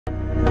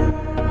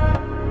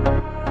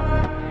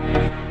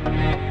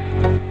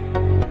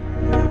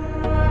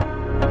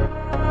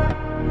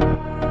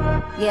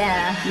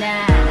Yeah,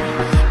 나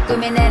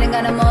꾸며내는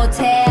거는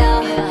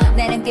못해요.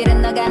 내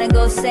눈길은 너 가는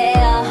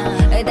곳에요.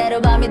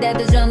 이대로 밤이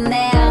돼도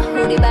좋네요.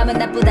 우리 밤은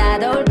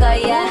나보다도 올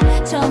거야.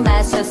 처음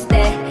마셨을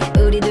때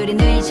우리 둘이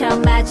눈이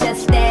처음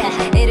맞췄을 때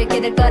이렇게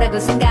될 거라고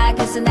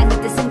생각했어. 난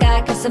그때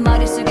생각했어.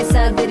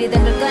 머릿속에서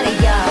그리던 걸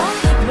꺼내요.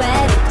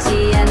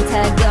 외롭지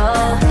않다고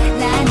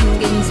나는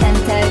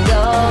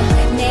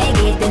괜찮다고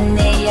내게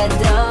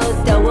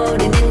뜬내어도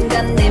떠오르는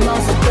건 내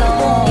모습도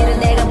이런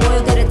내가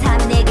보여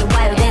그렇다면 내게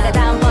와요. 내가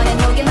다음번엔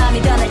오게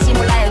마음이 변할지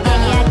몰라요.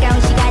 괜히 아까운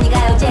시간이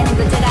가요. 쟤는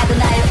그저 가도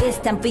나요.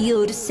 It's time for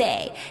you to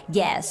say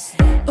yes.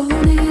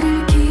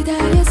 오늘을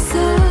기다렸어.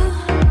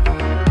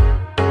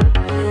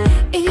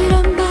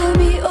 이런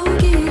밤이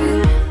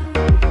오기를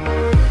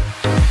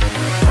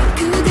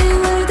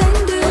그대와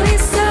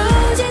단둘이서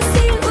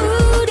지칠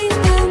우리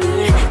밤을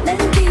난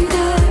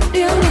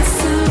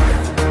기다려왔어.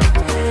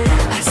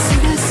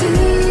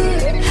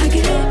 아슬아슬하게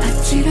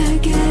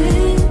아찔하게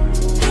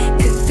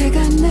그때가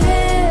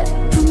내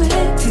품에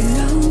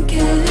들어오게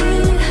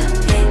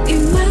이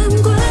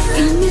마음과 이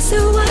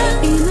미소와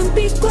이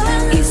눈빛과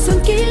이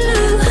손길로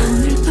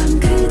오늘 밤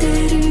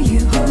그대를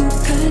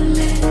유혹할래.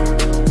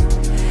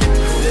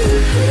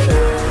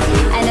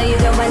 I know you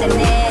don't want it.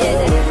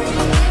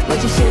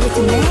 Would you show it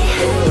to me?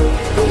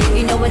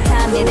 You know what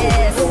time it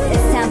is.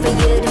 It's time for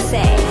you to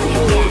say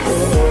yes.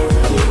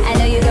 I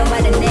know you don't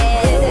want it.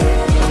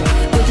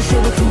 Would you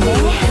show it to me?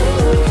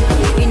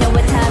 You know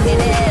what time it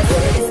is.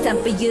 It's time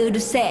for you to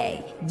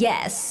say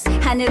yes.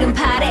 하늘은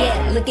파래.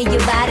 Look at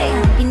your body.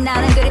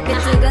 빛나는 그릿빛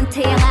뜨거운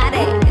태양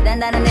아래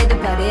단단한 애도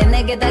별이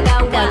내게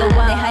다가와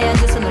내 하얀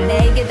두 손을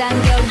내게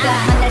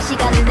당겨가 만날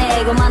시간을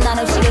내고 만난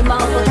음식을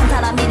먹고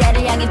탄탄한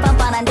미래를 향해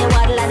뻔뻔한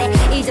대화를 하네.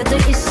 잊어둘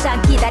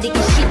일상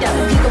기다리기 싫어.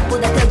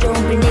 그것보다 더 좋은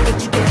걸 내게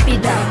주길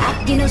빌어.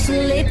 아낀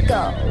옷을 입고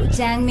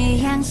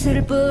장미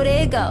향수를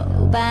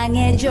뿌리고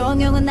방에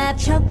조명은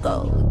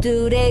낮췄고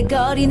둘의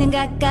거리는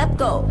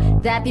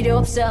가깝고 다 필요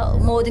없어.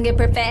 모든 게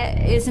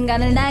perfect. 이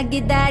순간을 나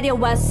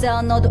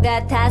기다려왔어. 너도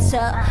같아서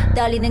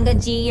떨리는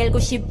건지 알고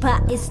싶어.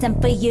 It's time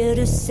for you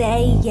to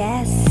say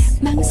yes.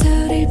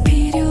 망설일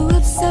필요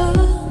없어.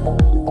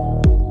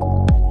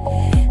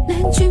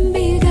 난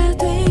준비가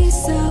돼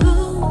있어.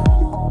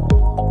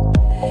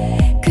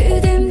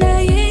 그댄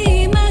나의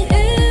이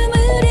마음을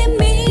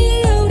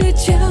이미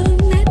오래전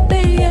날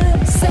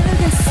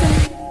빼앗아갔어.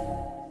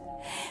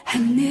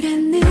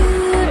 하늘하늘하게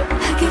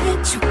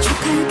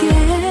촉촉하게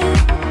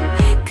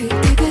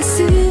그대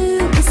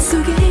가슴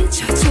속에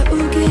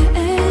젖어오게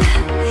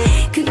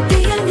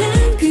그대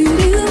향한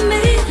그리움에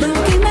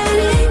너의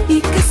말에 이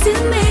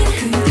가슴에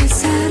그대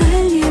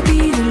사랑의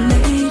비를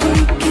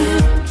내릴게.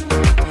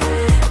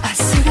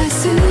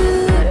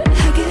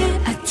 아슬아슬하게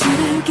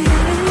아찔하게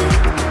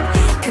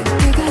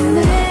그대가 내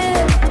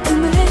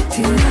품에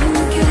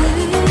들어오게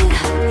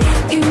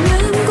이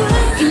마음과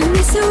이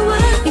미소와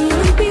이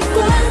눈빛과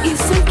이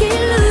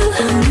손길로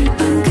오늘 밤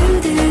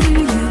그대를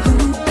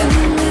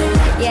유혹할래.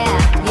 Yeah,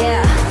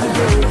 yeah.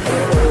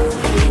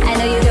 I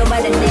know you don't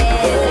want it.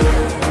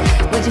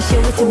 Would you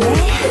show it to me?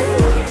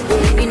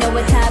 You know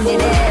what time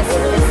it is.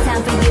 It's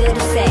time for you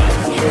to say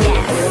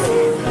yes.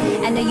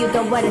 I know you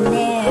don't want it.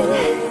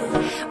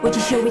 Would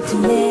you show it to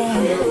me?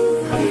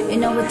 You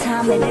know what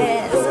time it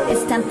is.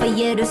 It's time for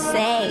you to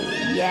say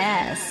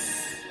yes.